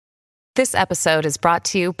This episode is brought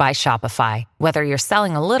to you by Shopify. Whether you're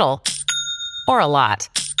selling a little or a lot,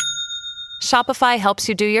 Shopify helps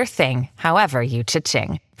you do your thing, however you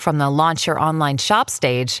cha-ching. From the launch your online shop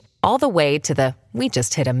stage, all the way to the we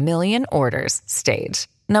just hit 1 million orders stage.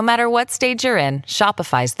 No matter what stage you're in,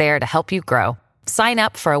 Shopify's there to help you grow. Sign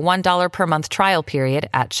up for a $1 per month trial period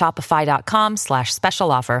at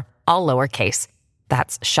shopify.com/special offer, all lowercase.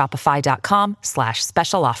 That's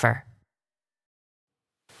shopify.com/special offer.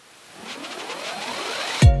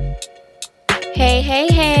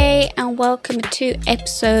 Hey, and welcome to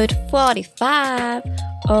episode 45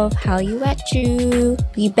 of How You At You.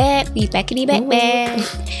 We backity back.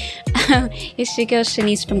 It's your girl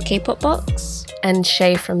Shanice from K-Pop Box. And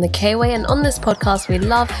Shay from the K-Way. And on this podcast, we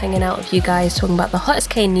love hanging out with you guys, talking about the hottest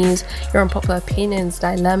K news, your unpopular opinions,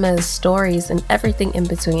 dilemmas, stories, and everything in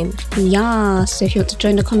between. Yeah, so if you want to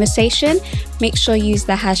join the conversation, make sure you use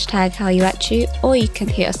the hashtag HowYouAtYou, or you can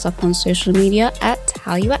hit us up on social media at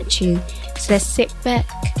HowYouAtYou. So let's sit back,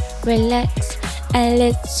 relax, and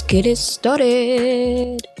let's get it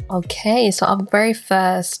started. Okay, so our very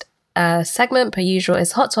first segment, per usual,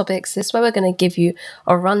 is Hot Topics. This is where we're going to give you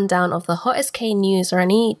a rundown of the hottest K news or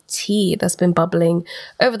any tea that's been bubbling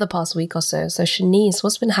over the past week or so. So Shanice,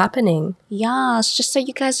 what's been happening? Yes, just so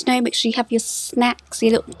you guys know, make sure you have your snacks,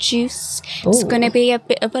 your little juice. Ooh. It's going to be a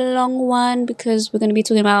bit of a long one because we're going to be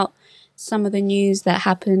talking about some of the news that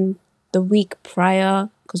happened the week prior,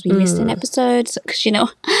 because we missed an episode, because, you know,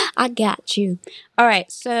 I got you. All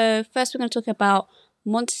right, so first we're going to talk about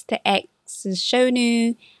Monster X's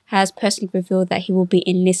Shonu has personally revealed that he will be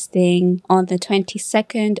enlisting on the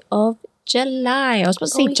 22nd of July. I was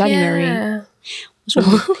supposed to say January. Yeah.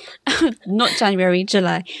 Not January,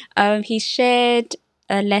 July. He shared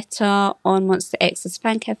a letter on Monster X's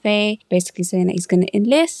fan cafe, basically saying that he's going to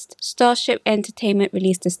enlist. Starship Entertainment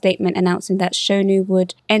released a statement announcing that Shonu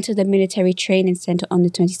would enter the military training center on the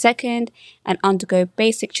 22nd and undergo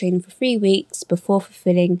basic training for 3 weeks before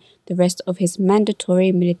fulfilling the rest of his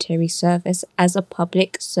mandatory military service as a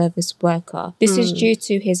public service worker. This is due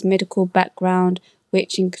to his medical background,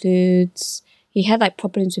 which includes he had like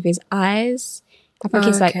problems with his eyes. I think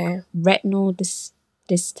it's like retinal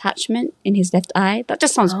detachment in his left eye. That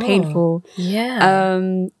just sounds painful. Yeah.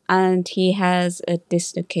 And he has a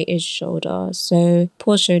dislocated shoulder. So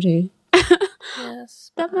poor Shonu.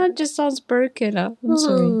 Yes. That man just sounds broken. I'm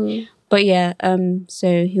sorry. But yeah,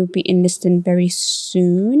 so he'll be enlisting very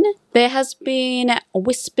soon. There has been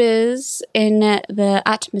whispers in the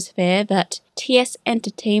atmosphere that TS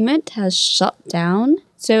Entertainment has shut down.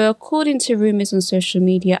 So according to rumours on social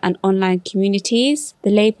media and online communities,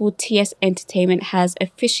 the label TS Entertainment has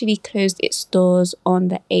officially closed its doors on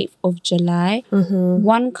the 8th of July.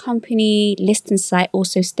 One company listing site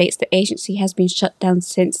also states the agency has been shut down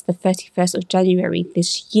since the 31st of January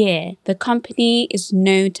this year. The company is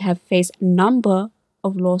known to have faced a number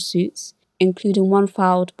of lawsuits, including one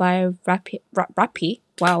filed by a rapper.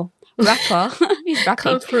 He's rapping.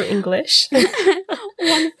 Come through English.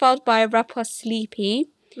 One filed by a rapper Sleepy.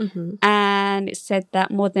 And it said that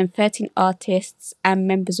more than 13 artists and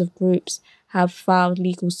members of groups have filed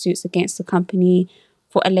legal suits against the company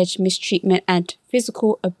for alleged mistreatment and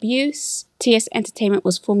physical abuse. TS Entertainment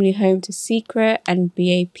was formerly home to Secret and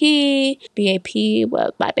BAP. BAP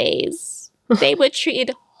were babies. They were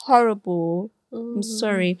treated horrible. I'm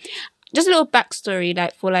sorry. Just a little backstory,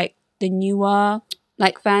 like for like the newer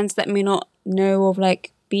like fans that may not know of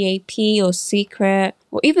like BAP or Secret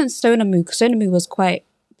or even Sonamu, because Sonamu was quite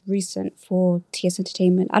recent for TS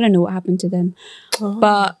Entertainment. I don't know what happened to them.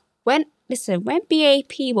 But when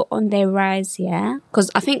BAP were on their rise, yeah, because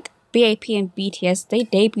I think BAP and BTS, they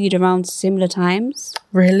debuted around similar times.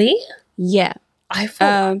 Really? Yeah. I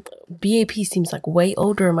thought BAP seems like way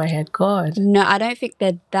older in my head. God. No, I don't think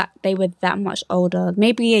they were that much older.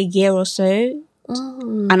 Maybe a year or so.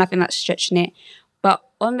 And I think that's stretching it. But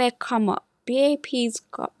on their come up, BAP's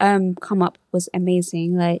come up was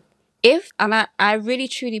amazing. Like, I really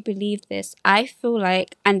truly believe this. I feel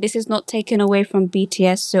like, and this is not taken away from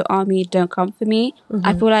BTS, so ARMY don't come for me.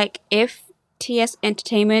 I feel like if TS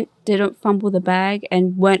didn't fumble the bag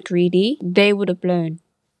and weren't greedy, they would have blown.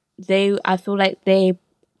 I feel like they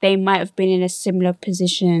might have been in a similar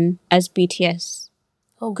position as BTS.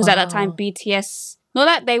 Because at that time, BTS, not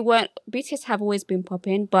that they weren't, BTS have always been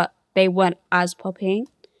popping, but they weren't as popping.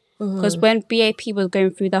 Because when BAP was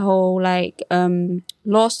going through the whole like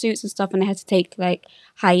lawsuits and stuff, and they had to take like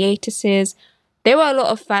hiatuses, there were a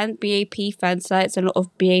lot of BAP fan sites, a lot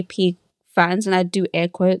of BAP fans, and I do air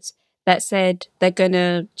quotes, that said they're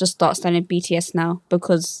gonna just start standing BTS now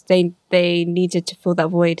because they needed to fill that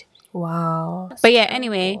void. Wow. But yeah,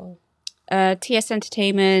 anyway, TS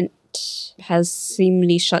Entertainment, internet has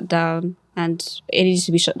seemingly shut down, and it needs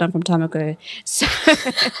to be shut down from time ago. So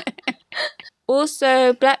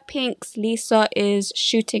also, Blackpink's Lisa is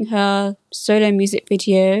shooting her solo music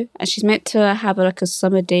video, and she's meant to have like a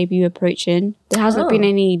summer debut approaching. There hasn't been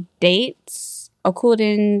any dates.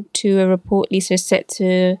 According to a report, Lisa is set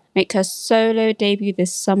to make her solo debut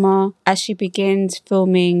this summer as she begins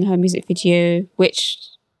filming her music video, which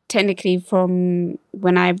technically from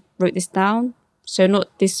when I wrote this down, so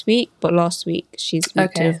not this week, but last week, she's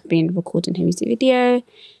meant to have been recording her music video.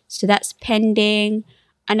 So that's pending.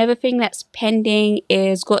 Another thing that's pending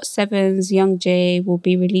is GOT7's Young Jae will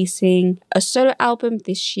be releasing a solo album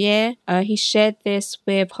this year. He shared this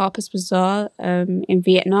with Harper's Bazaar in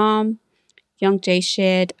Vietnam. Young Jae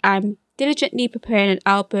shared, "I'm diligently preparing an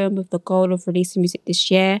album with the goal of releasing music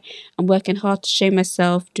this year. I'm working hard to show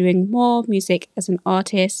myself doing more music as an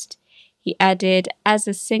artist." He added, "As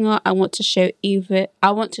a singer, I want to show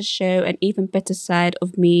an even better side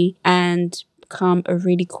of me and become a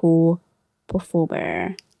really cool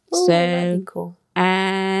performer." Ooh, that'd be cool.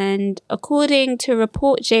 And according to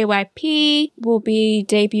report, JYP will be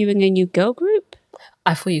debuting a new girl group.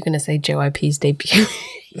 I thought you were going to say JYP's debut.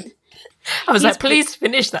 I was like, please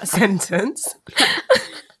finish that sentence.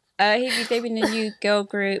 He'll be debuting a new girl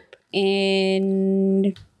group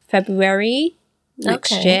in February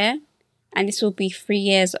next year. And this will be 3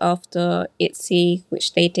 years after ITZY,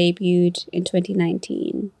 which they debuted in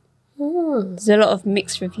 2019. There's a lot of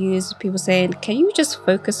mixed reviews. People saying, can you just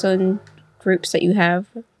focus on groups that you have,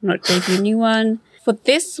 not debut a new one? For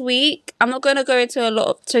this week, I'm not going to go into a lot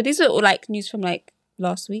of... So these are all like news from like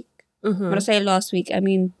last week. When I say last week, I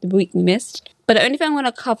mean the week we missed. But the only thing I'm going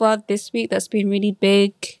to cover this week that's been really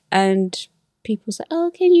big, and people say, oh,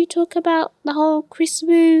 can you talk about the whole Chris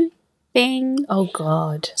Wu thing? Oh,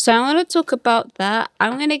 God. So I'm going to talk about that.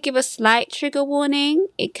 I'm going to give a slight trigger warning.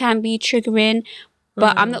 It can be triggering,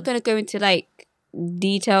 but I'm not going to go into like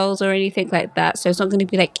details or anything like that. So it's not going to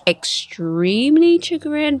be like extremely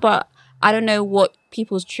triggering, but I don't know what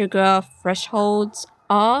people's trigger thresholds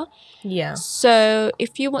are. Yeah. So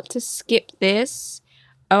if you want to skip this,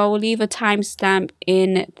 I will leave a timestamp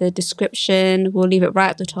in the description. We'll leave it right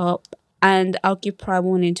at the top. And I'll give prior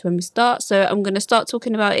warning to when we start. So I'm going to start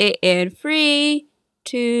talking about it in 3,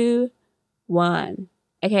 2, 1.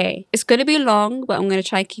 Okay. It's going to be long, but I'm going to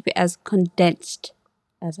try and keep it as condensed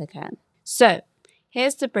as I can. So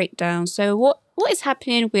here's the breakdown. So what is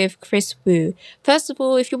happening with Chris Wu? First of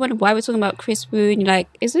all, if you wonder why we're talking about Chris Wu, and you're like,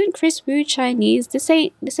 isn't Chris Wu Chinese? This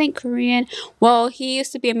ain't Korean. Well, he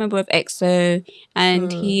used to be a member of EXO,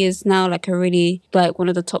 and he is now like a really like one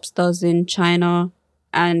of the top stars in China,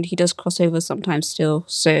 and he does crossover sometimes still.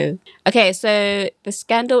 So okay, so the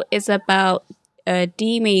scandal is about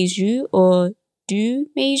Di Meiju or Du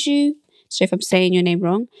Meiju. So if I'm saying your name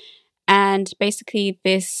wrong, and basically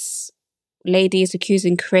this lady is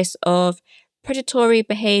accusing Chris of predatory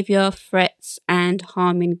behavior, threats, and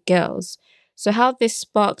harming girls. So how this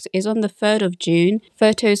sparked is on the 3rd of June,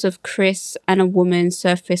 photos of Chris and a woman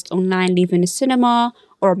surfaced online leaving a cinema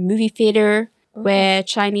or a movie theater where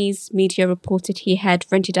Chinese media reported he had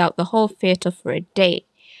rented out the whole theater for a date.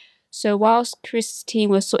 So whilst Chris'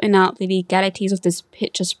 team was sorting out the legalities of this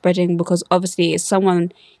picture spreading, because obviously it's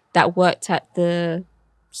someone that worked at the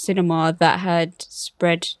cinema that had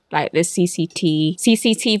spread like the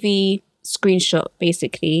CCTV screenshot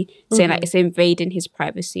basically saying like it's invading his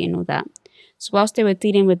privacy and all that. So whilst they were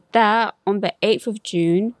dealing with that, on the 8th of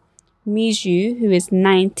June, Miju, who is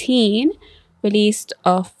 19, released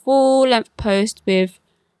a full-length post with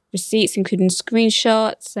receipts including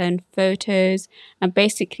screenshots and photos, and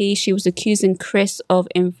basically she was accusing Chris of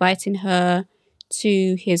inviting her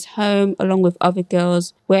to his home along with other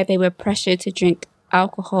girls where they were pressured to drink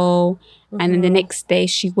alcohol, and then the next day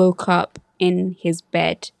she woke up in his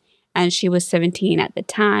bed, and she was 17 at the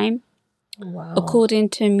time. Wow. According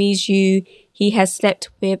to Miju, he has slept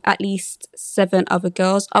with at least 7 other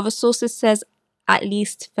girls. Other sources says at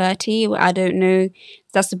least 30. Well, I don't know.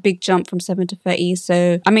 That's a big jump from 7 to 30.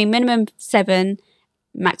 So, I mean, minimum 7,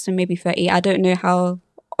 maximum maybe 30. I don't know how.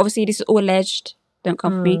 Obviously, this is all alleged. Don't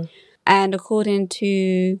come for me. And according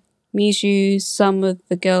to Miju, some of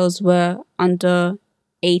the girls were under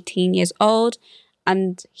 18 years old,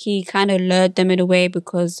 and he kind of lured them in a way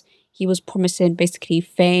because he was promising basically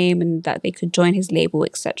fame and that they could join his label,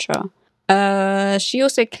 etc. She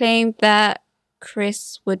also claimed that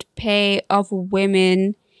Chris would pay other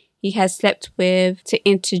women he has slept with to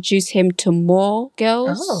introduce him to more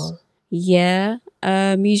girls. Oh. Yeah.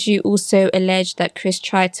 Miju also alleged that Chris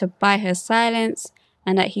tried to buy her silence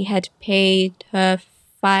and that he had paid her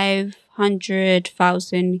 $500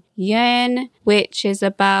 500,000 yen, which is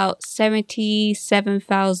about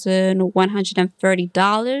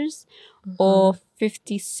 $77,130 or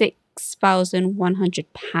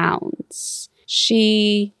 56,100 pounds.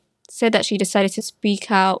 She said that she decided to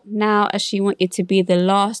speak out now as she wanted to be the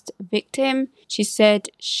last victim. She said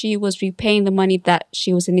she was repaying the money that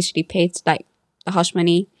she was initially paid, like the hush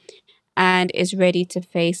money, and is ready to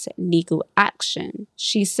face legal action.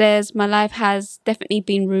 She says, my life has definitely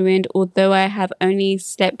been ruined, although I have only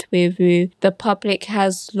slept with you. The public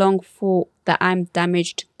has long thought that I'm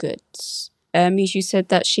damaged goods. Miju said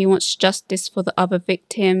that she wants justice for the other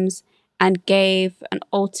victims and gave an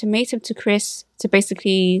ultimatum to Chris to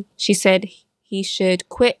basically, she said he should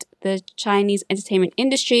quit the Chinese entertainment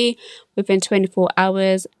industry within 24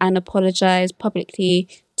 hours and apologize publicly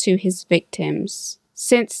to his victims.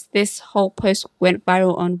 Since this whole post went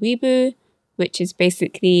viral on Weibo, which is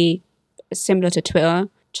basically similar to Twitter,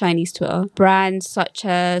 Chinese Twitter, brands such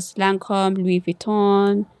as Lancome, Louis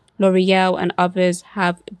Vuitton, L'Oreal and others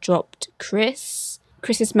have dropped Chris.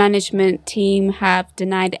 Chris's management team have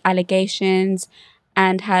denied allegations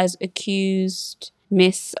and has accused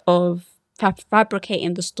Miss of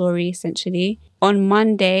fabricating the story, essentially. On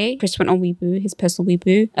Monday, Chris went on Weibo, his personal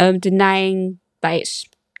Weibo, denying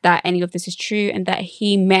that any of this is true and that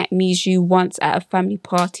he met Miju once at a family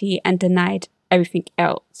party and denied everything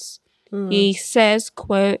else. He says,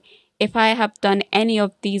 quote, if I have done any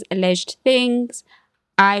of these alleged things,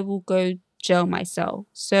 I will go jail myself.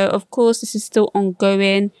 So, of course, this is still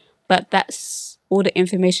ongoing, but that's all the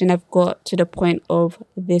information I've got to the point of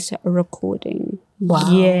this recording. Wow.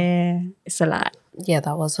 Yeah, it's a lot. Yeah,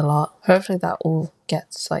 that was a lot. Hopefully that all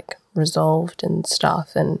gets like resolved and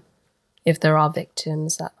stuff, and if there are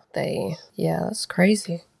victims that that's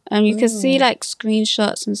crazy. And you can see like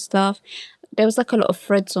screenshots and stuff. There was like a lot of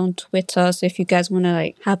threads on Twitter, so if you guys want to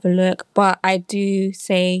like have a look. But I do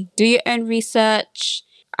say, do your own research.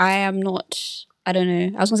 I was going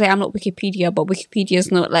to say I'm not Wikipedia, but Wikipedia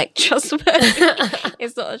is not like trustworthy.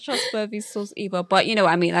 It's not a trustworthy source either. But you know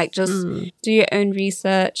what I mean? Like just do your own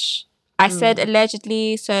research. I said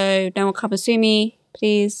allegedly, so no one come and sue me,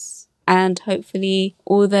 please. And hopefully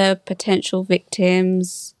all the potential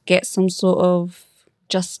victims get some sort of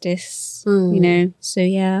justice, you know? So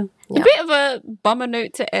yeah. A bit of a bummer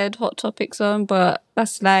note to end Hot Topics on, but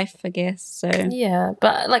that's life, I guess. So yeah,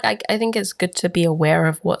 but like I think it's good to be aware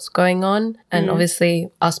of what's going on. And obviously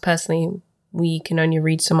us personally, we can only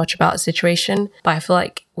read so much about a situation. But I feel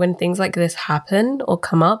like when things like this happen or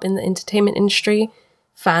come up in the entertainment industry,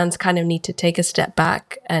 fans kind of need to take a step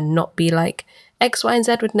back and not be like, X, Y, and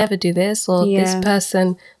Z would never do this, or this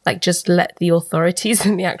person, like just let the authorities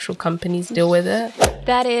and the actual companies deal with it.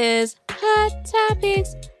 That is Hot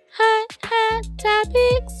Topics. Hot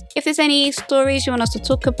Topics. If there's any stories you want us to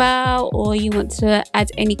talk about or you want to add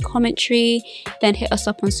any commentary, then hit us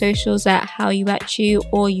up on socials at HowYouAtYou,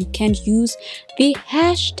 or you can use the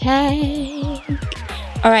hashtag.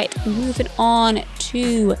 Alright, moving on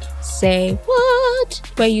to Say What,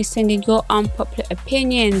 where you send in your unpopular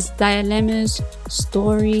opinions, dilemmas,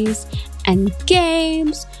 stories, and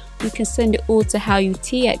games. You can send it all to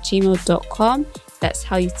howyout@gmail.com. That's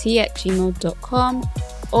howyout@gmail.com.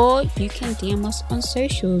 Or you can DM us on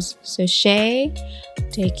socials. So Shay,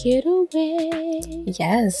 take it away.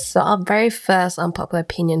 Yes, so our very first unpopular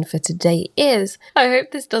opinion for today is, I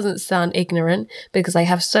hope this doesn't sound ignorant because I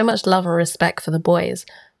have so much love and respect for the boys,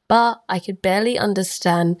 but I could barely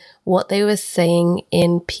understand what they were saying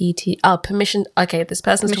in permission. Okay, this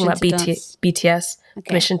person's talking about BTS, okay.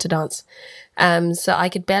 Permission to Dance. So I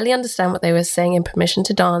could barely understand what they were saying in Permission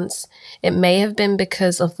to Dance. It may have been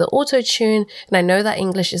because of the auto-tune, and I know that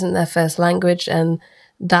English isn't their first language and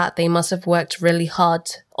that they must have worked really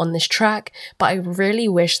hard on this track, but I really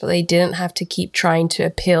wish that they didn't have to keep trying to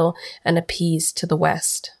appeal and appease to the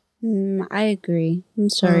West. I agree.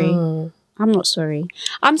 I'm sorry. I'm not sorry.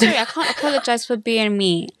 I'm sorry. I can't apologize for being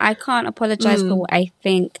me. I can't apologize for what I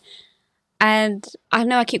think. And I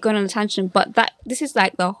know I keep going on a tangent, but this is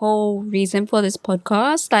like the whole reason for this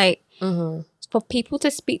podcast. Like, for people to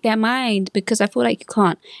speak their mind, because I feel like you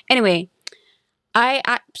can't. Anyway, I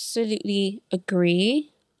absolutely agree.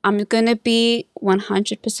 I'm going to be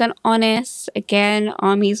 100% honest. Again,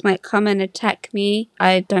 ARMYS might come and attack me.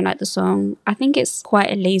 I don't like the song. I think it's quite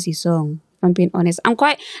a lazy song, if I'm being honest. And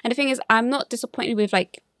the thing is, I'm not disappointed with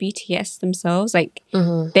like BTS themselves. Like,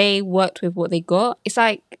 they worked with what they got. It's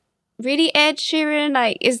like, really, Ed Sheeran?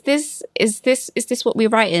 Like, is this what we're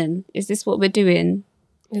writing? Is this what we're doing?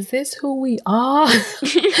 Is this who we are?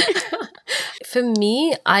 For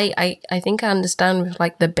me, I think I understand with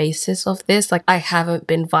like the basis of this. Like I haven't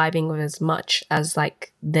been vibing with as much as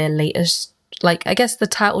like their latest, like I guess the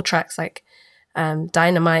title tracks like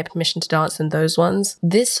Dynamite, Permission to Dance, and those ones.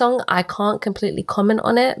 This song, I can't completely comment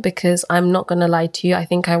on it because I'm not gonna lie to you, I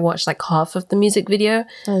think I watched like half of the music video,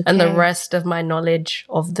 and the rest of my knowledge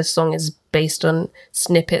of the song is based on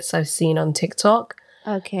snippets I've seen on TikTok.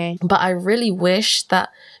 Okay. But I really wish that,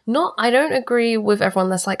 I don't agree with everyone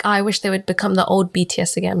that's like, I wish they would become the old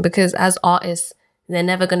BTS again, because as artists, they're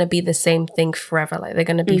never going to be the same thing forever. Like they're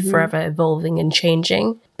going to be forever evolving and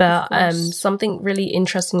changing. But something really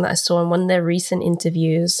interesting that I saw in one of their recent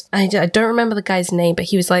interviews, I don't remember the guy's name, but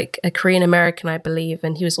he was like a Korean American, I believe.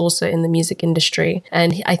 And he was also in the music industry.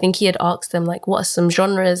 And I think he had asked them like, what are some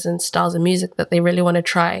genres and styles of music that they really want to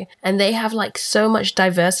try? And they have like so much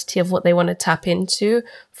diversity of what they want to tap into,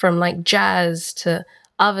 from like jazz to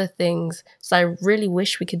other things. So I really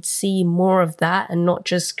wish we could see more of that and not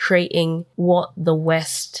just creating what the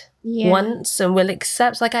West wants and will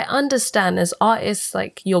accept. Like I understand as artists,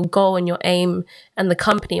 like your goal and your aim and the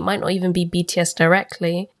company, it might not even be BTS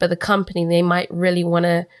directly, but the company, they might really want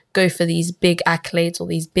to go for these big accolades or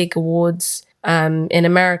these big awards in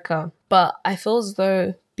America. But I feel as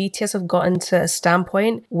though BTS have gotten to a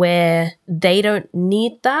standpoint where they don't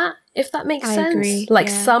need that, if that makes sense. Agree. Like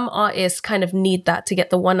some artists kind of need that to get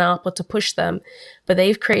the one up or to push them, but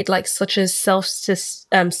they've created like such a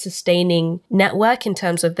self-sustaining network in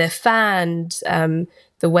terms of their fans,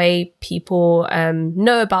 the way people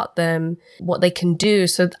know about them, what they can do.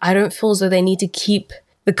 So I don't feel as though they need to keep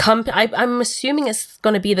the company. I'm assuming it's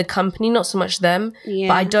going to be the company, not so much them,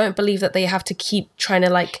 but I don't believe that they have to keep trying to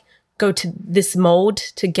like go to this mold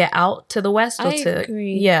to get out to the West. I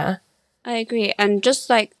agree. I agree. And just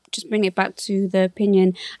bring it back to the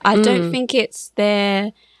opinion. I don't think it's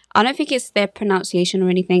their pronunciation or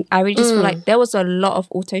anything. I really just feel like there was a lot of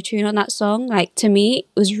auto-tune on that song. Like to me,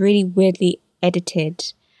 it was really weirdly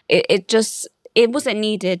edited. It wasn't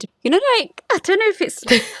needed. You know, like, I don't know if it's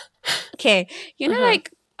okay. You know,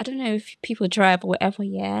 like, I don't know if people drive or whatever,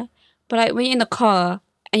 yeah. But like when you're in the car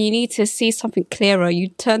and you need to see something clearer, you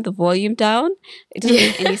turn the volume down. It doesn't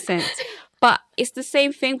make any sense. But it's the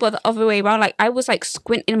same thing, but the other way around. Like I was like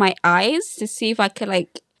squinting my eyes to see if I could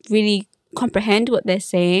like really comprehend what they're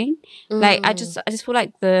saying. Like I just feel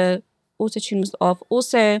like the autotune was off.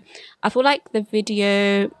 Also, I feel like the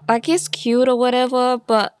video, like it's cute or whatever,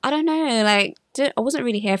 but I don't know. Like I wasn't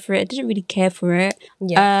really here for it. I didn't really care for it.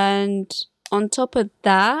 Yeah. And on top of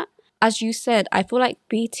that, as you said, I feel like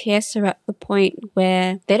BTS are at the point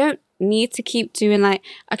where they don't need to keep doing like,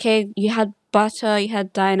 okay, you had Butter, you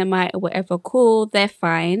had Dynamite or whatever, cool, they're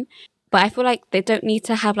fine. But I feel like they don't need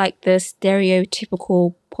to have like the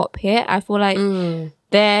stereotypical pop hit. I feel like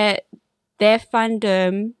their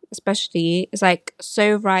fandom especially is like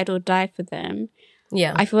so ride or die for them.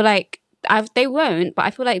 Yeah. I feel like they won't, but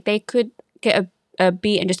I feel like they could get a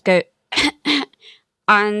beat and just go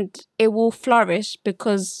and it will flourish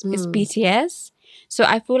because it's BTS. So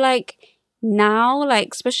I feel like now, like,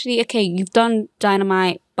 especially, okay, you've done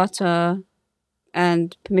Dynamite, Butter,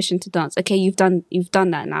 and Permission to Dance. Okay, you've done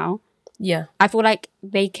that now. Yeah. I feel like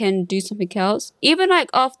they can do something else. Even like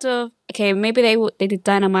after, okay, maybe they did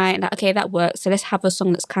Dynamite, and like, okay, that works. So let's have a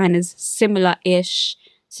song that's kind of similar-ish.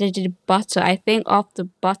 So they did Butter. I think after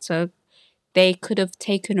Butter, they could have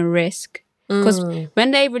taken a risk. Because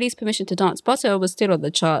when they released Permission to Dance, Butter was still on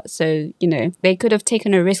the chart. So, you know, they could have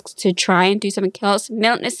taken a risk to try and do something else. They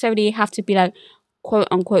don't necessarily have to be like, quote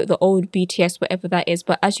unquote, the old BTS, whatever that is.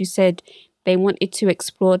 But as you said, they wanted to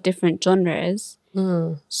explore different genres.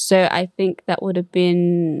 So I think that would have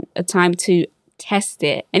been a time to test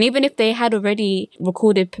it. And even if they had already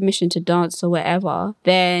recorded Permission to Dance or whatever,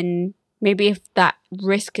 then maybe if that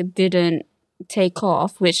risk didn't take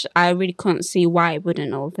off, which I really can't see why it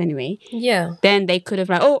wouldn't have anyway. Yeah. Then they could have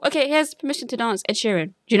like, oh, okay, here's Permission to Dance, Ed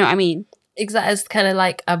Sheeran. Do you know what I mean? Exactly. It's kind of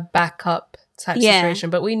like a backup type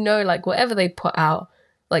situation. But we know like whatever they put out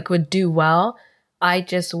like would do well. I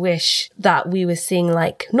just wish that we were seeing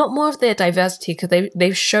like not more of their diversity, because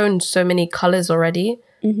they've shown so many colors already.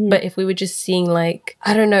 But if we were just seeing like,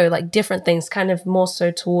 I don't know, like different things, kind of more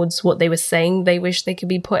so towards what they were saying they wish they could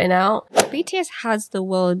be putting out. BTS has the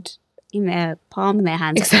world in their palm, in their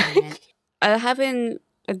hands. Exactly. Having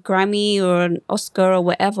a Grammy or an Oscar or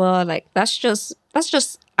whatever, like that's just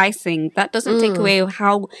icing. That doesn't take away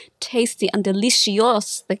how tasty and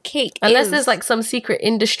delicious the cake Unless is. There's like some secret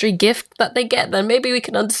industry gift that they get, then maybe we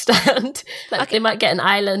can understand. Like they might get an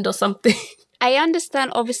island or something. I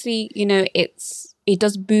understand, obviously, you know, it's it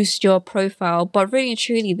does boost your profile, but really and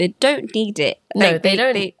truly, they don't need it. No, they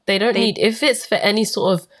don't need, if it's for any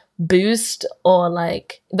sort of boost, or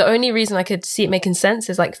like, the only reason I could see it making sense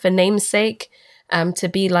is like for namesake, to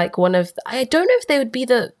be like one of I don't know if they would be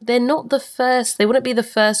they're not the first, they wouldn't be the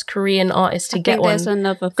first Korean artist to get one. There's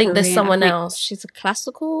another I think there's Korean, someone else. She's a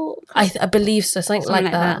classical. I believe so, something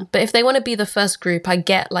like that. But if they want to be the first group, I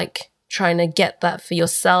get like trying to get that for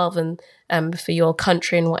yourself and for your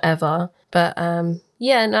country and whatever. But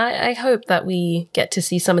yeah, and I hope that we get to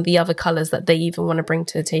see some of the other colours that they even want to bring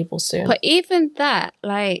to the table soon. But even that,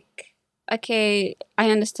 like, okay, I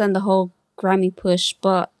understand the whole Grammy push,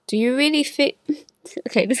 but do you really think...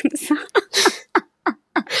 Okay, this is gonna sound...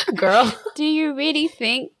 Girl. Do you really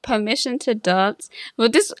think Permission to Dance... Well,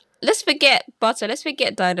 let's forget Butter, let's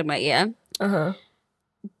forget Dynamite, yeah? Uh-huh.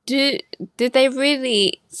 Did they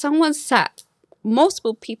really...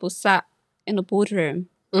 Multiple people sat in the boardroom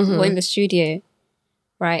or in the studio,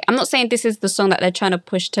 right? I'm not saying this is the song that they're trying to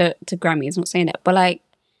push to Grammys. I'm not saying that. But, like,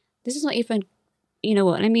 this is not even... You know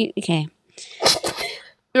what? Okay.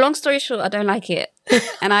 Long story short, I don't like it.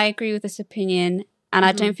 And I agree with this opinion. And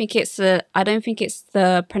I don't think it's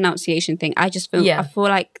the pronunciation thing. I just feel... I feel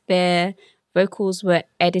like their vocals were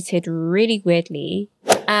edited really weirdly.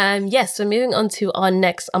 Yes, so moving on to our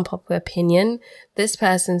next unpopular opinion. This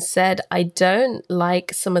person said, I don't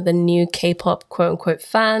like some of the new K-pop quote-unquote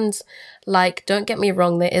fans. Like, don't get me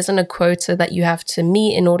wrong, there isn't a quota that you have to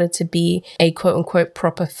meet in order to be a quote-unquote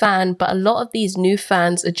proper fan, but a lot of these new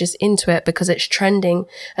fans are just into it because it's trending,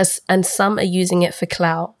 and some are using it for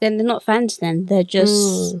clout. Then they're not fans then, they're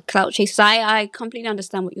just clout chasers. I completely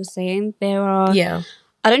understand what you're saying. There are... Yeah.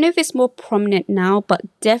 I don't know if it's more prominent now, but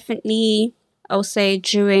definitely... I'll say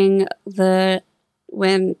during when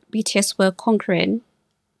BTS were conquering,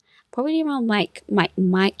 probably around like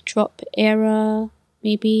mic drop era,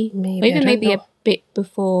 maybe or even maybe a bit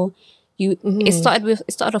before. It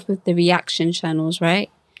started off with the reaction channels, right?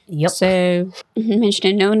 Yep. So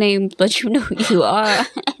mentioning no names, but you know who you are.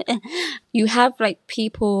 You have like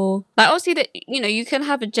people like obviously that you can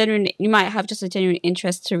have you might have just a genuine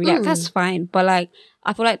interest to react. That's fine, but like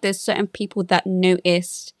I feel like there's certain people that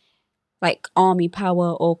noticed. Like ARMY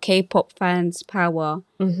power or K-pop fans power,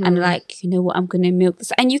 and like, you know what, I'm gonna milk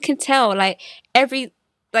this, and you can tell like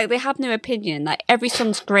they have no opinion. Like every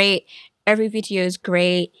song's great, every video is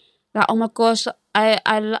great. Like, oh my gosh,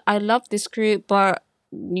 I love this group, but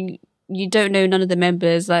you don't know none of the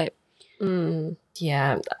members. Like,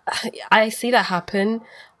 yeah, I see that happen.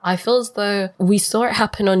 I feel as though we saw it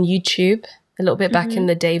happen on YouTube a little bit back in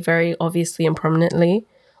the day, very obviously and prominently,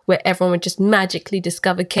 where everyone would just magically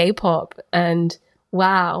discover K-pop and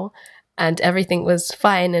wow, and everything was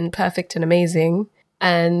fine and perfect and amazing.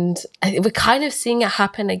 And we're kind of seeing it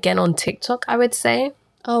happen again on TikTok, I would say.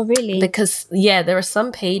 Oh, really? Because, yeah, there are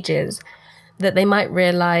some pages that they might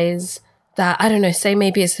realize that, I don't know, say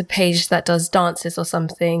maybe it's a page that does dances or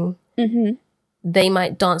something. They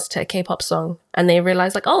might dance to a K-pop song and they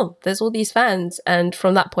realize like, oh, there's all these fans. And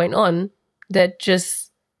from that point on, they're just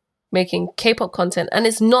making K-pop content. And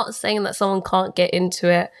it's not saying that someone can't get into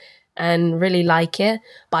it and really like it,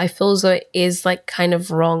 but I feel as though it is like kind of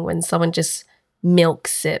wrong when someone just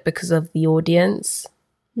milks it because of the audience.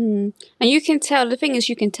 And you can tell, the thing is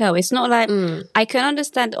you can tell, it's not like, I can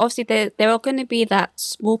understand, obviously there are going to be that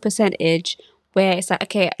small percentage where it's like,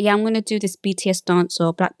 okay, yeah, I'm going to do this BTS dance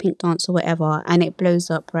or Blackpink dance or whatever, and it blows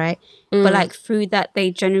up, right? But like through that,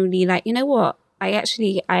 they generally like, you know what? I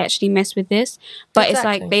actually mess with this, but It's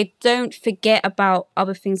like they don't forget about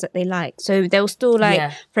other things that they like. So they'll still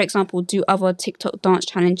like, for example, do other TikTok dance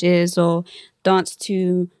challenges or dance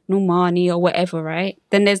to Normani or whatever, right?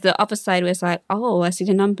 Then there's the other side where it's like, oh, I see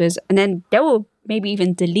the numbers, and then they will maybe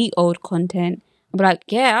even delete old content. And be like,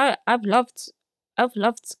 yeah, I've loved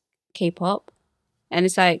K-pop, and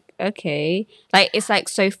it's like, okay, like it's like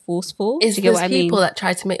so forceful. Is there people that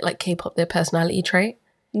try to make like K-pop their personality trait?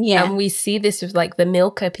 Yeah. And we see this with like the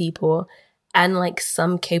Milka people and like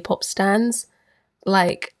some K-pop stans.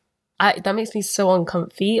 Like, that makes me so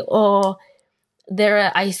uncomfy. Or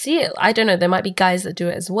I see it, I don't know, there might be guys that do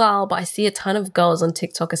it as well, but I see a ton of girls on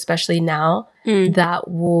TikTok, especially now, that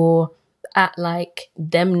will at like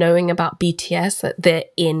them knowing about BTS, that they're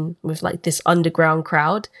in with like this underground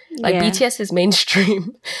crowd. Like BTS is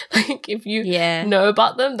mainstream. Like if you know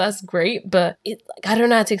about them, that's great, but I don't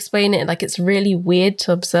know how to explain it. Like it's really weird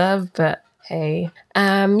to observe, but hey.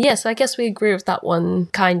 So I guess we agree with that one,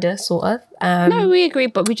 kinda, sort of. No, we agree,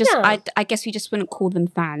 but we just I guess we just wouldn't call them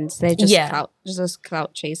fans. They're just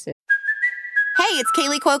clout chasers. Hey, Hey, it's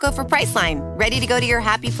Kaylee Cuoco for Priceline. Ready to go to your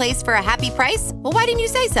happy place for a happy price? Well, why didn't you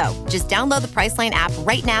say so? Just download the Priceline app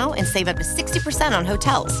right now and save up to 60% on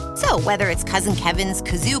hotels. So whether it's Cousin Kevin's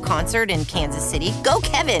Kazoo Concert in Kansas City, go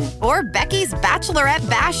Kevin, or Becky's Bachelorette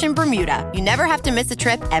Bash in Bermuda, you never have to miss a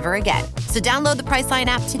trip ever again. So download the Priceline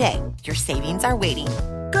app today. Your savings are waiting.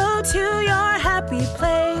 Go to your happy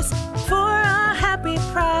place for a happy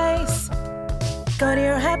price. Go to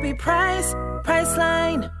your happy price,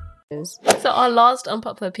 Priceline. So our last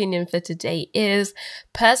unpopular opinion for today is,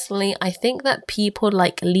 personally, I think that people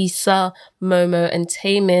like Lisa, Momo, and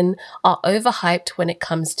Taemin are overhyped when it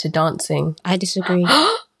comes to dancing. I disagree.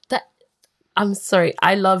 I'm sorry,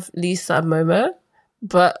 I love Lisa and Momo,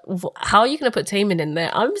 but how are you going to put Taemin in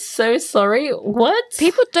there? I'm so sorry. What?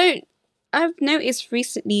 People don't. I've noticed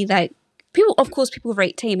recently, like, people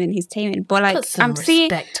rate Taemin. He's Taemin, but like I'm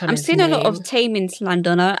seeing a lot of Taemin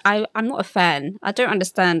slander. I'm not a fan. I don't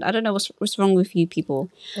understand. I don't know what's wrong with you people.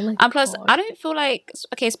 And plus, I don't feel like,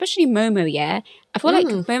 okay, especially Momo. Yeah, I feel like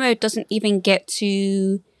Momo doesn't even get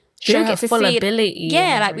to show her full ability.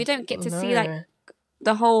 Yeah, like we don't get to see like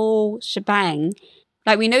the whole shebang.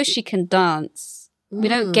 Like we know she can dance. We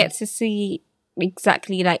don't get to see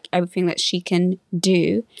exactly like everything that she can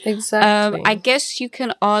do. Exactly. I guess you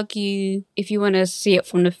can argue, if you want to see it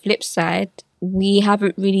from the flip side, we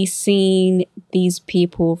haven't really seen these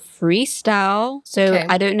people freestyle. So okay.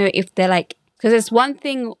 I don't know if they're like, because it's one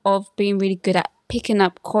thing of being really good at picking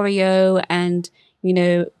up choreo and, you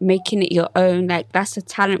know, making it your own. Like that's a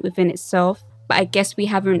talent within itself. But I guess we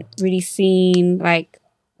haven't really seen like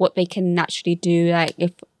what they can naturally do. Like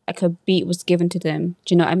if like a beat was given to them.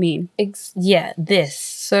 Do you know what I mean?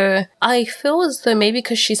 So I feel as though maybe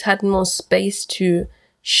because she's had more space to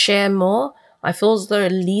share more, I feel as though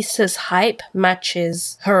Lisa's hype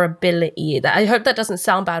matches her ability. I hope that doesn't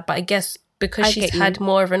sound bad, but I guess because she's had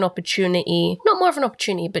more of an opportunity, not more of an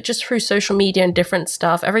opportunity, but just through social media and different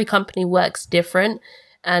stuff, every company works different,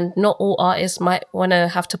 and not all artists might want to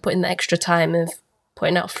have to put in the extra time of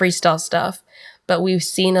putting out freestyle stuff, but we've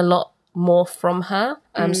seen a lot more from her.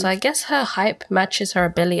 So I guess her hype matches her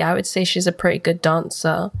ability. I would say she's a pretty good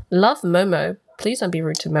dancer. Love Momo. Please don't be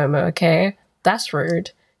rude to Momo, okay? That's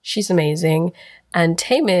rude. She's amazing. And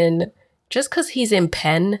Taemin, just because he's in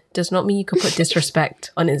pen does not mean you can put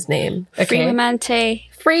disrespect on his name. Okay? Free Romante.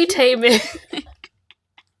 Free Taemin. Do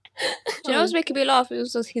you know what's making me laugh? It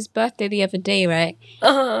was his birthday the other day, right?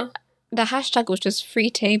 The hashtag was just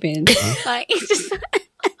free Taemin. Like, it's just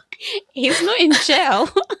he's not in jail.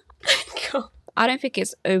 I don't think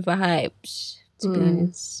it's overhyped, to be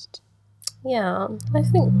honest. Yeah,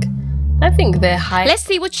 I think they're hyped. Let's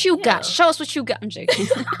see what you got. Show us what you got. I'm joking.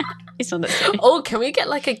 It's on the side. Oh, can we get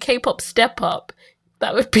like a K-pop step up?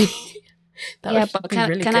 That would be. But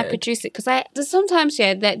can I produce it? Because there's sometimes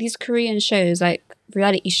that these Korean shows, like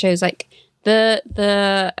reality shows, like the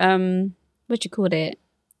what do you call it?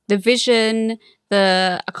 The vision.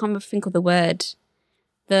 I can't remember, think of the word.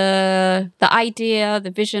 The idea, the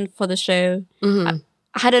vision for the show. I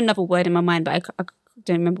had another word in my mind, but I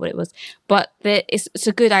don't remember what it was. But it's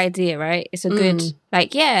a good idea, right? It's a good,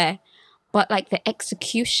 but like the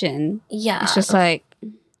execution, it's just like,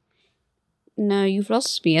 no, you've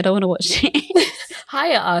lost me. I don't want to watch it.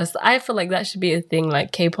 Hire us. I feel like that should be a thing,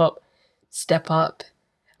 like K-pop step up.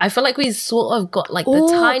 I feel like we sort of got like the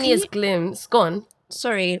tiniest glimpse. Go on.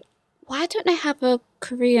 Sorry. Why don't they have a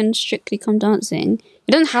Korean Strictly Come Dancing?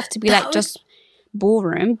 It doesn't have to be like just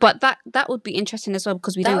ballroom, but that would be interesting as well,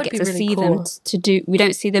 because we don't get to see them we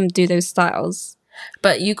don't see them do those styles.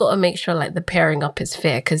 But you got to make sure like the pairing up is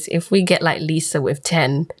fair, because if we get like Lisa with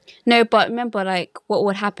 10. No, but remember, like what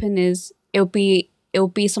would happen is it'll be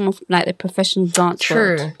someone from like the professional dance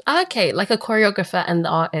world. Okay, like a choreographer and the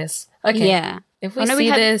artist. Okay. Yeah. If we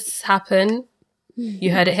see this happen,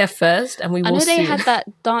 you heard it here first, and we will see. I know they had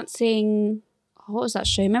that dancing. What was that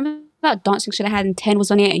show? Remember that dancing show they had, and 10 was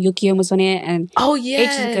on it, and Yogion was on it, and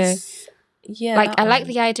ages ago. Yeah, like I like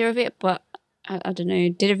the idea of it, but I don't know,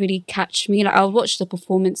 did it really catch me? Like I'll watch the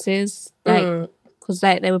performances, like because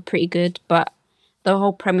they were pretty good, but the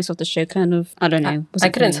whole premise of the show kind of, I don't know. I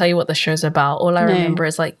couldn't tell you what the show's about. All I remember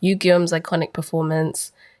is like Yoogyeom's iconic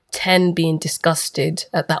performance, 10 being disgusted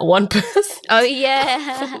at that one person. Oh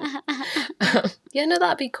yeah. Yeah, no,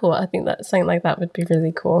 that'd be cool. I think that something like that would be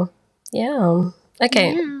really cool. Yeah.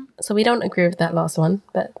 Okay. Yeah. So we don't agree with that last one,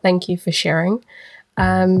 but thank you for sharing.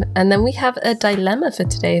 And then we have a dilemma for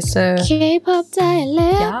today. So K-pop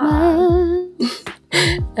dilemma.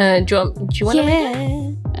 Yeah. Do you want to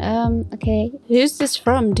read it? Okay. Who's this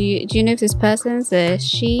from? Do you know if this person's a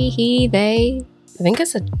she, he, they? I think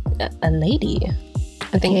it's a lady.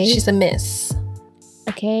 I think she's a miss.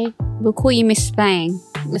 Okay, we'll call you Miss Thang.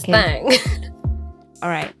 Miss Okay. Thang. All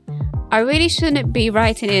right. I really shouldn't be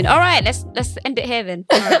writing in. All right, let's end it here then.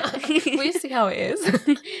 All right. We'll see how it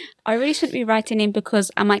is. I really shouldn't be writing in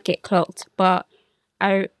because I might get clocked, but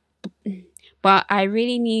I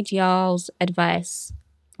really need y'all's advice.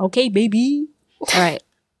 Okay, baby. All right.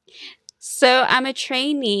 So I'm a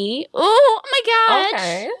trainee. Oh my gosh.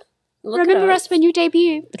 Okay. Look Remember at us when you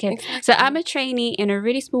debut? Okay. Exactly. So I'm a trainee in a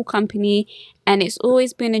really small company, and it's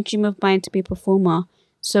always been a dream of mine to be a performer.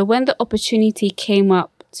 So when the opportunity came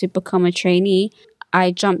up to become a trainee, I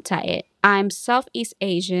jumped at it. I'm Southeast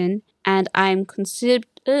Asian, and I'm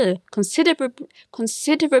considerably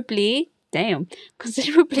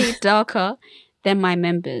darker than my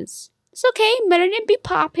members. It's okay, melanin be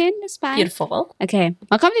popping. It's fine. Beautiful. Okay,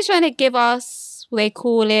 my company's trying to give us what they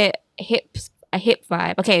call it a hip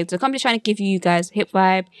vibe. Okay, so the company's trying to give you guys a hip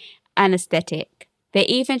vibe and aesthetic. They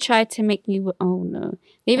even tried to make me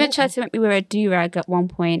tried to make me wear a do-rag at one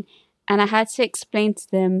point, and I had to explain to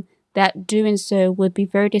them that doing so would be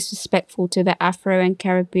very disrespectful to the Afro and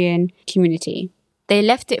Caribbean community. They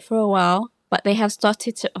left it for a while, but they have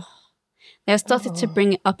started to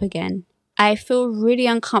bring it up again. I feel really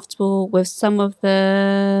uncomfortable with some of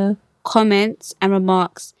the comments and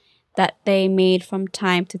remarks that they made from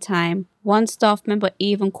time to time. One staff member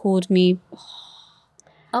even called me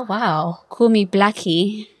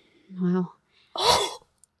Blackie. Wow.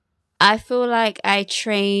 I feel like I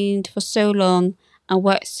trained for so long and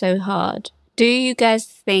worked so hard. Do you guys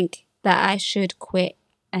think that I should quit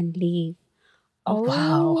and leave? Oh,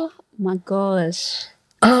 wow. My gosh.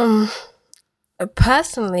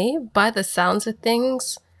 Personally, by the sounds of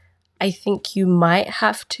things, I think you might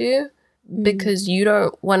have to, because you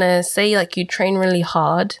don't want to say like you train really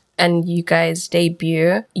hard and you guys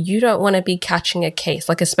debut. You don't want to be catching a case,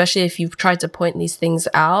 like especially if you've tried to point these things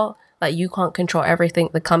out. Like you can't control everything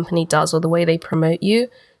the company does or the way they promote you.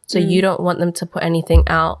 So you don't want them to put anything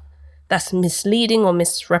out that's misleading or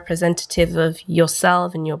misrepresentative of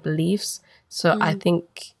yourself and your beliefs. So I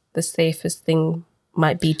think the safest thing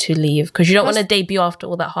might be to leave, because you don't want to debut after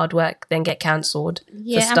all that hard work, then get cancelled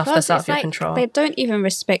for stuff that's out of your control. They don't even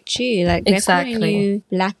respect you. Like they're calling you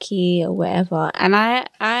Blackie or whatever. And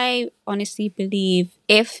I honestly believe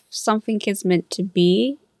if something is meant to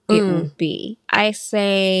be, it will be. I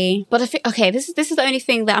say, but this is the only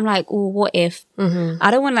thing that I'm like, oh, what if? I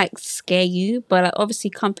don't want to like scare you, but like, obviously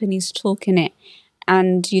companies talking it,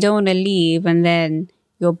 and you don't want to leave, and then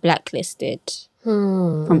you're blacklisted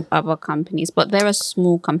from other companies. But there are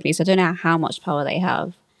small companies. I don't know how much power they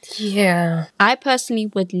have. Yeah. I personally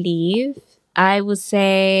would leave. I would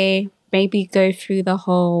say maybe go through the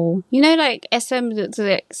whole, like SM,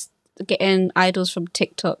 getting idols from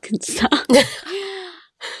TikTok and stuff.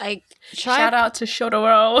 Like, shout out to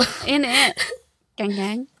Shotaro. In it. Gang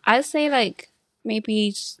gang. I'd say like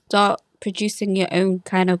maybe start producing your own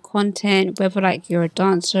kind of content, whether like you're a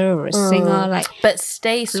dancer or a singer, like. But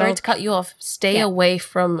sorry to cut you off, stay away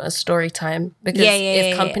from a story time, because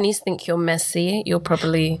if companies think you're messy, you'll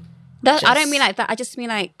probably I don't mean like that. I just mean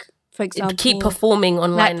like, for example, keep performing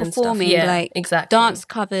online, like performing, and stuff. Yeah, like exactly. Dance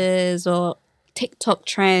covers or TikTok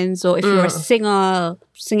trends, or if you're a singer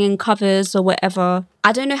singing covers or whatever.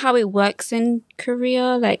 I don't know how it works in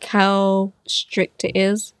Korea, like how strict it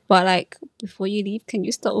is, but like before you leave, can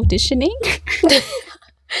you start auditioning?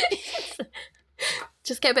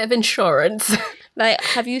 Just get a bit of insurance. Like,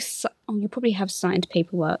 have you? You probably have signed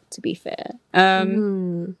paperwork, to be fair.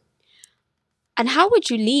 And how would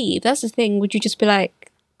you leave? That's the thing. Would you just be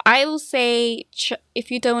like? I will say, if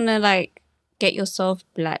you don't want to like get yourself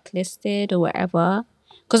blacklisted or whatever,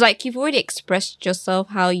 because like you've already expressed yourself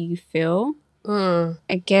how you feel.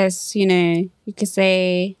 I guess you could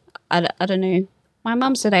say I don't know. My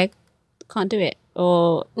mum said I can't do it,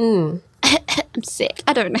 or I'm sick.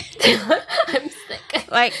 I don't know. I'm sick.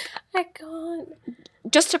 Like I can't.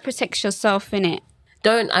 Just to protect yourself, innit?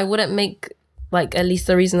 I wouldn't make like at least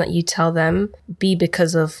the reason that you tell them be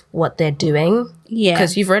because of what they're doing. Yeah.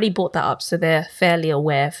 Because you've already brought that up, so they're fairly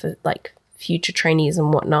aware for like future trainees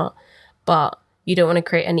and whatnot. But you don't want to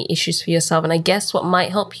create any issues for yourself. And I guess what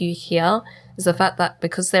might help you here is the fact that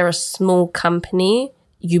because they're a small company,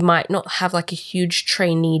 you might not have like a huge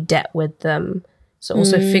trainee debt with them. So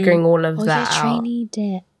also figuring all of that out. Trainee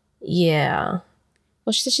debt. Yeah.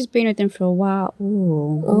 Well, she said she's been with them for a while.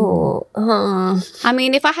 Ooh. I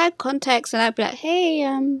mean, if I had contacts and I'd be like, hey,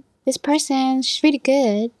 this person, she's really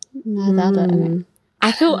good. No,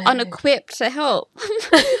 I feel unequipped to help.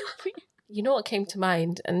 You know what came to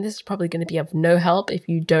mind? And this is probably going to be of no help if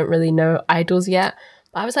you don't really know idols yet.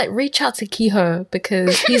 But I was like, reach out to Kiho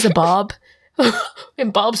because he's a barb.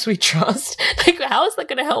 In Barb's we trust. Like, how is that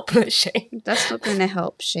going to help Shay? That's not going to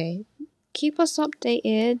help, Shay. Keep us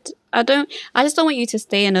updated. I just don't want you to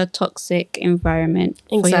stay in a toxic environment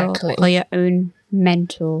for your own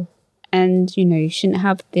mental. And, you shouldn't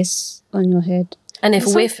have this on your head. And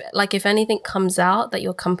if anything comes out that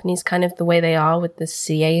your company's kind of the way they are with the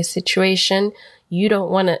CA situation, you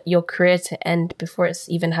don't want your career to end before it's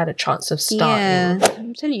even had a chance of starting. Yeah,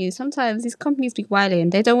 I'm telling you, sometimes these companies be wilding.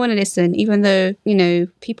 They don't want to listen, even though,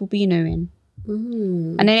 people be knowing.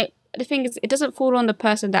 And then the thing is, it doesn't fall on the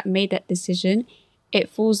person that made that decision. It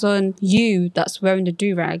falls on you that's wearing the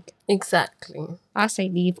do-rag. Exactly. I say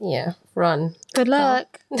leave. Yeah, run. Good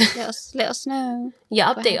luck. Let us know.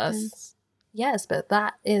 Yeah, update us. Yes, but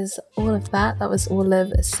that is all of that. That was all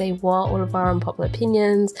of Say What, all of our unpopular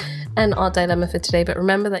opinions and our dilemma for today. But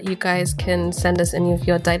remember that you guys can send us any of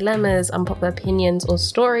your dilemmas, unpopular opinions or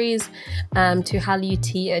stories to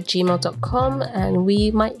hallut@gmail.com, and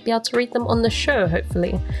we might be able to read them on the show,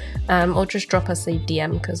 hopefully. Or just drop us a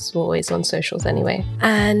DM because we're always on socials anyway.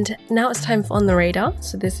 And now it's time for On the Radar.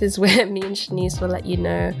 So this is where me and Shanice will let you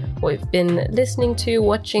know what we've been listening to,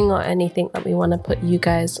 watching, or anything that we want to put you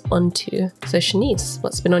guys onto. So Shanice,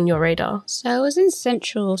 what's been on your radar? So I was in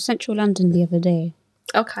central London the other day.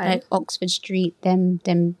 Okay. Like Oxford Street, them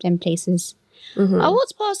places. I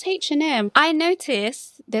walked past H&M. I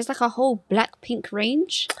noticed there's like a whole Blackpink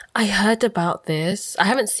range. I heard about this. I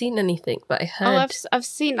haven't seen anything, but I heard. Oh, I've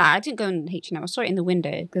seen that. I didn't go in H&M. I saw it in the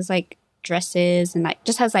window. There's like dresses and like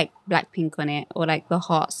just has like Blackpink on it or like the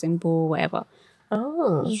heart symbol, whatever.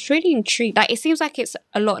 Oh. I was really intrigued. Like it seems like it's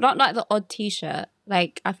a lot, not like the odd t-shirt.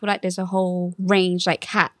 Like I feel like there's a whole range, like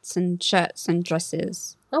hats and shirts and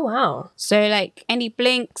dresses. Oh, wow. So, like, any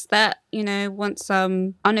blinks that, want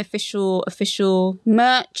some unofficial, official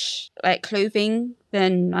merch, like clothing,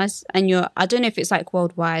 then I don't know if it's, like,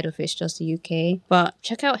 worldwide or if it's just the UK, but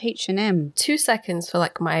check out H&M. 2 seconds for,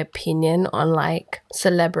 like, my opinion on, like,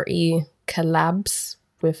 celebrity collabs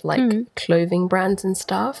with, like, clothing brands and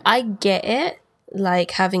stuff. I get it,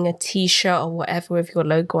 like, having a t-shirt or whatever with your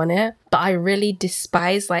logo on it, but I really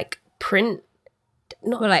despise, like, print.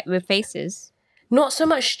 Or, like, with faces. Not so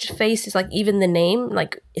much faces, like even the name,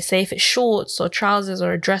 like say if it's shorts or trousers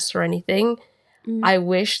or a dress or anything, I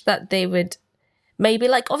wish that they would maybe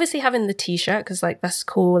like obviously having the t-shirt because like that's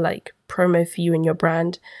cool, like promo for you and your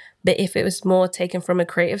brand. But if it was more taken from a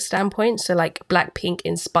creative standpoint, so like Blackpink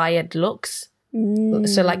inspired looks,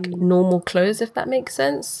 so like normal clothes, if that makes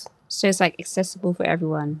sense. So it's like accessible for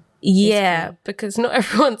everyone. Yeah, basically. because not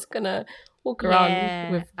everyone's gonna walk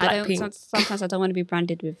around with Blackpink. Sometimes I don't want to be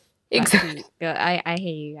branded with. Exactly. I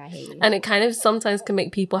hear you. And it kind of sometimes can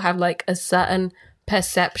make people have like a certain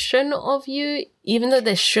perception of you, even though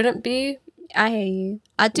there shouldn't be. I hear you.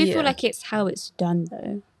 I do feel like it's how it's done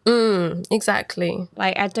though. Exactly.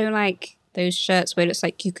 Like I don't like those shirts where it's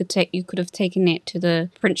like you could have taken it to the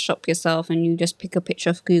print shop yourself and you just pick a picture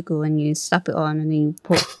of Google and you slap it on and then you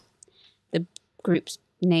put the group's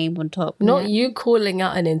name on top. Not you calling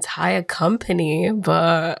out an entire company,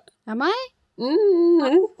 but am I?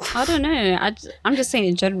 I don't know. I'm just saying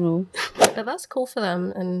in general. But that's cool for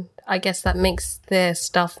them, and I guess that makes their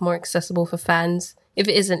stuff more accessible for fans if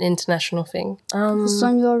it is an international thing. What's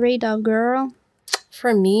on your radar, girl?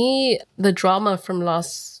 For me, the drama from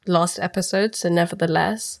last episode, so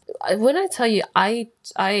Nevertheless. When I tell you,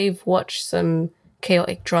 I've watched some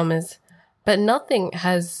chaotic dramas, but nothing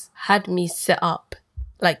has had me sit up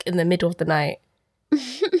like in the middle of the night,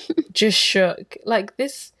 just shook like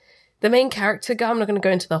this. The main character girl, I'm not going to go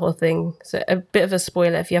into the whole thing, so a bit of a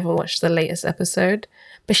spoiler if you haven't watched the latest episode,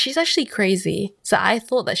 but she's actually crazy. So I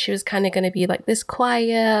thought that she was kind of going to be like this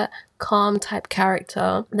quiet, calm type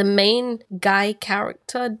character. The main guy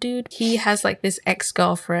character dude, he has like this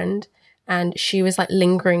ex-girlfriend and she was like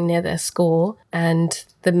lingering near their school, and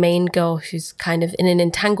the main girl who's kind of in an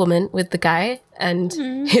entanglement with the guy and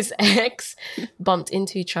his ex bumped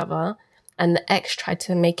into each other, and the ex tried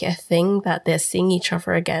to make it a thing that they're seeing each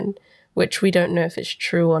other again, which we don't know if it's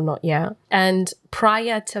true or not yet. And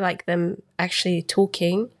prior to like them actually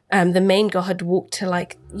talking, the main girl had walked to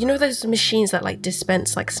like, those machines that like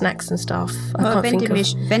dispense like snacks and stuff. I can't think of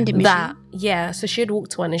vending machine. That. Yeah, so she had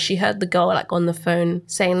walked to one and she heard the girl like on the phone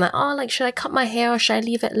saying that, oh, like, should I cut my hair or should I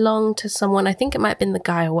leave it long to someone? I think it might have been the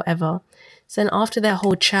guy or whatever. So then after their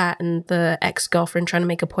whole chat and the ex-girlfriend trying to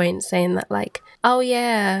make a point saying that like, oh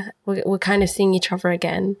yeah, we're kind of seeing each other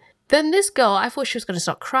again. Then this girl, I thought she was going to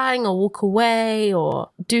start crying or walk away or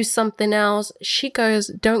do something else. She goes,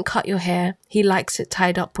 don't cut your hair. He likes it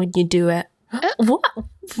tied up when you do it. What?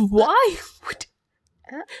 Why?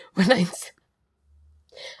 When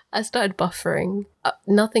I started buffering.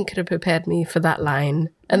 Nothing could have prepared me for that line.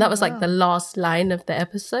 And that was like the last line of the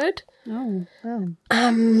episode. Oh, wow.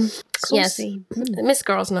 Yes, Saucy. Miss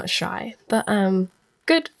Girl's not shy, but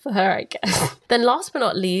good for her, I guess. Then last but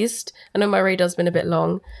not least, I know my radar's been a bit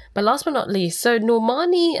long, but last but not least, so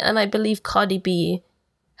Normani and I believe Cardi B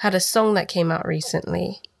had a song that came out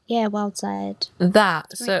recently. Yeah, Wild Side.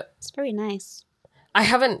 It's very nice. I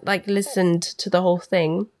haven't like listened to the whole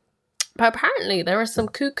thing, but apparently there are some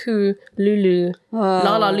cuckoo Lulu,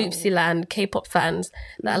 Lala Loopsy Land K-pop fans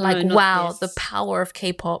that are like, wow, the power of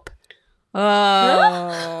K-pop.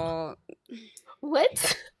 Oh.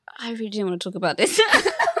 What? I really didn't want to talk about this.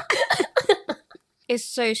 It's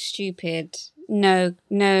so stupid. No.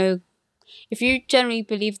 If you generally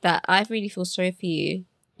believe that, I really feel sorry for you.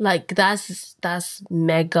 Like, that's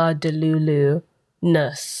mega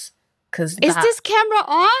delulu-ness. Is this camera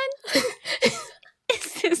on?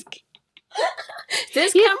 Is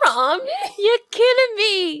this camera on? You're killing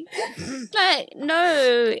me. Like,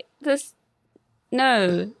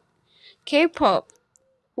 no. K-pop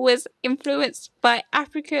was influenced by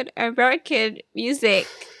African American music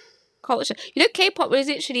culture. You know, K-pop was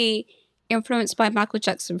literally influenced by Michael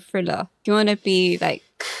Jackson Thriller. You want to be like...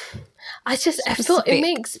 I thought it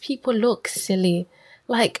makes people look silly.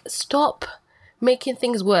 Like, stop making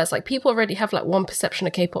things worse. Like, people already have like one perception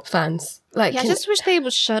of K-pop fans. Like, I just wish they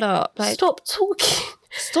would shut up. Like, stop talking.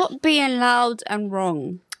 Stop being loud and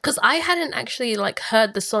wrong. Because I hadn't actually like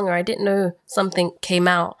heard the song, or I didn't know something came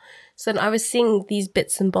out. So I was seeing these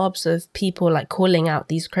bits and bobs of people like calling out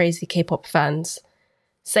these crazy K-pop fans,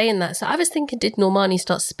 saying that. So I was thinking, did Normani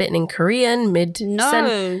start spitting in Korean mid?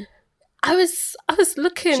 No. I was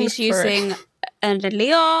looking. She's using an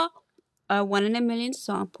Aaliyah, a 1 in a million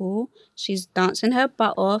sample. She's dancing her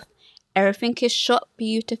butt off. Everything is shot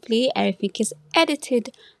beautifully. Everything is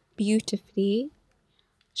edited beautifully.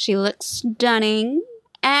 She looks stunning,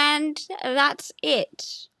 and that's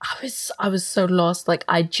it. I was so lost. Like,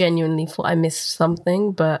 I genuinely thought I missed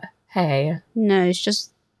something, but hey. No, it's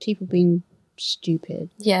just people being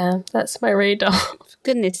stupid. Yeah, that's my radar. For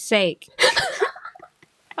goodness sake.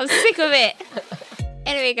 I'm sick of it.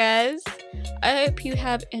 Anyway, guys, I hope you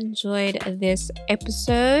have enjoyed this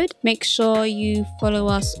episode. Make sure you follow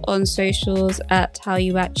us on socials at How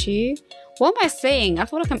You At You. What am I saying? I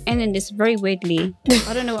feel like I'm ending this very weirdly.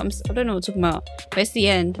 I don't know what I'm talking about, but it's the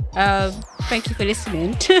end. Thank you for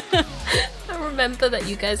listening. Remember that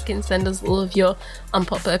you guys can send us all of your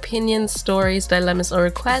unpopular opinions, stories, dilemmas, or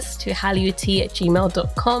requests to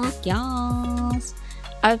hallyout@gmail.com. Yes.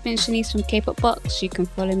 I've been Shanice from K-Pop Box. You can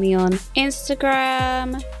follow me on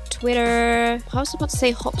Instagram, Twitter. I was about to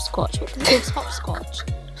say hopscotch. What is hopscotch?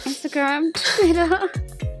 Instagram, Twitter,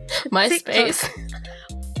 MySpace.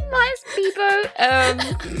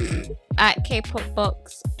 At K-Pop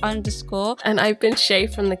Box _. And I've been Shay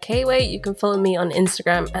from the K-Way. You can follow me on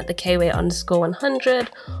Instagram at the K-Way _100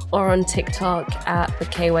 or on TikTok at the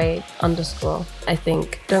K-Way _ I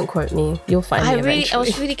think. Don't quote me. You'll find me eventually. I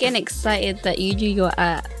was really getting excited that you knew your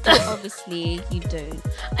at. Obviously, you don't.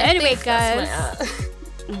 Anyway, guys.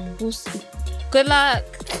 Good luck.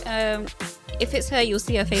 If it's her, you'll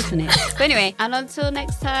see her face on it. But anyway, and until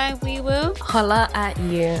next time, we will holla at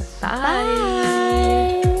you.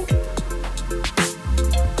 Bye.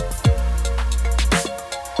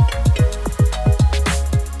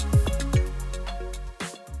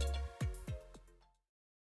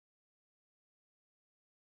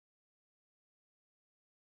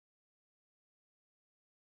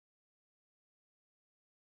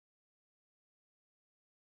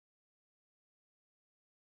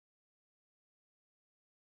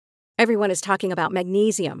 Everyone is talking about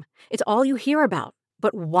magnesium. It's all you hear about.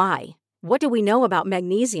 But why? What do we know about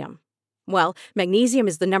magnesium? Well, magnesium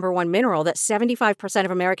is the #1 mineral that 75%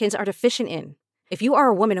 of Americans are deficient in. If you are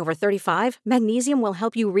a woman over 35, magnesium will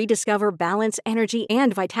help you rediscover balance, energy,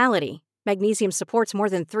 and vitality. Magnesium supports more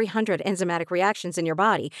than 300 enzymatic reactions in your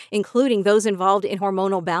body, including those involved in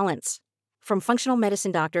hormonal balance. From functional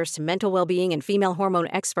medicine doctors to mental well-being and female hormone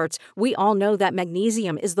experts, we all know that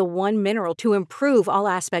magnesium is the one mineral to improve all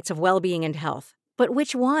aspects of well-being and health. But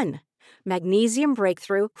which one? Magnesium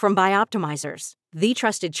Breakthrough from Bioptimizers, the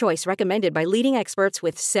trusted choice recommended by leading experts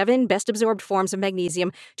with 7 best-absorbed forms of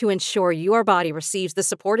magnesium to ensure your body receives the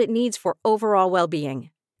support it needs for overall well-being.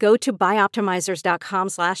 Go to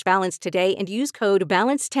bioptimizers.com/balance today and use code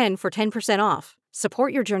BALANCE10 for 10% off.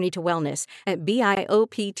 Support your journey to wellness at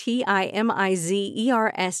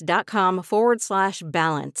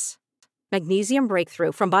bioptimizers.com/balance. Magnesium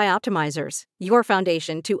Breakthrough from Bioptimizers, your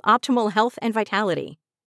foundation to optimal health and vitality.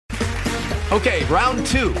 Okay, round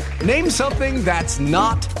 2. Name something that's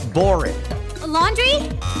not boring. laundry?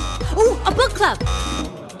 Ooh, a book club.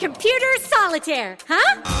 Computer solitaire,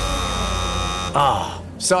 huh? Ah,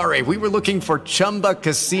 oh, sorry, we were looking for Chumba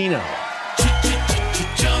Casino.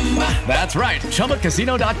 That's right.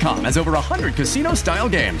 ChumbaCasino.com has over 100 casino-style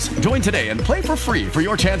games. Join today and play for free for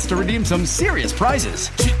your chance to redeem some serious prizes.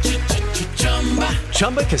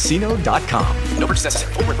 ChumbaCasino.com. No purchase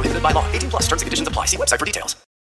necessary. Void where prohibited by law. 18+ terms and conditions apply. See website for details.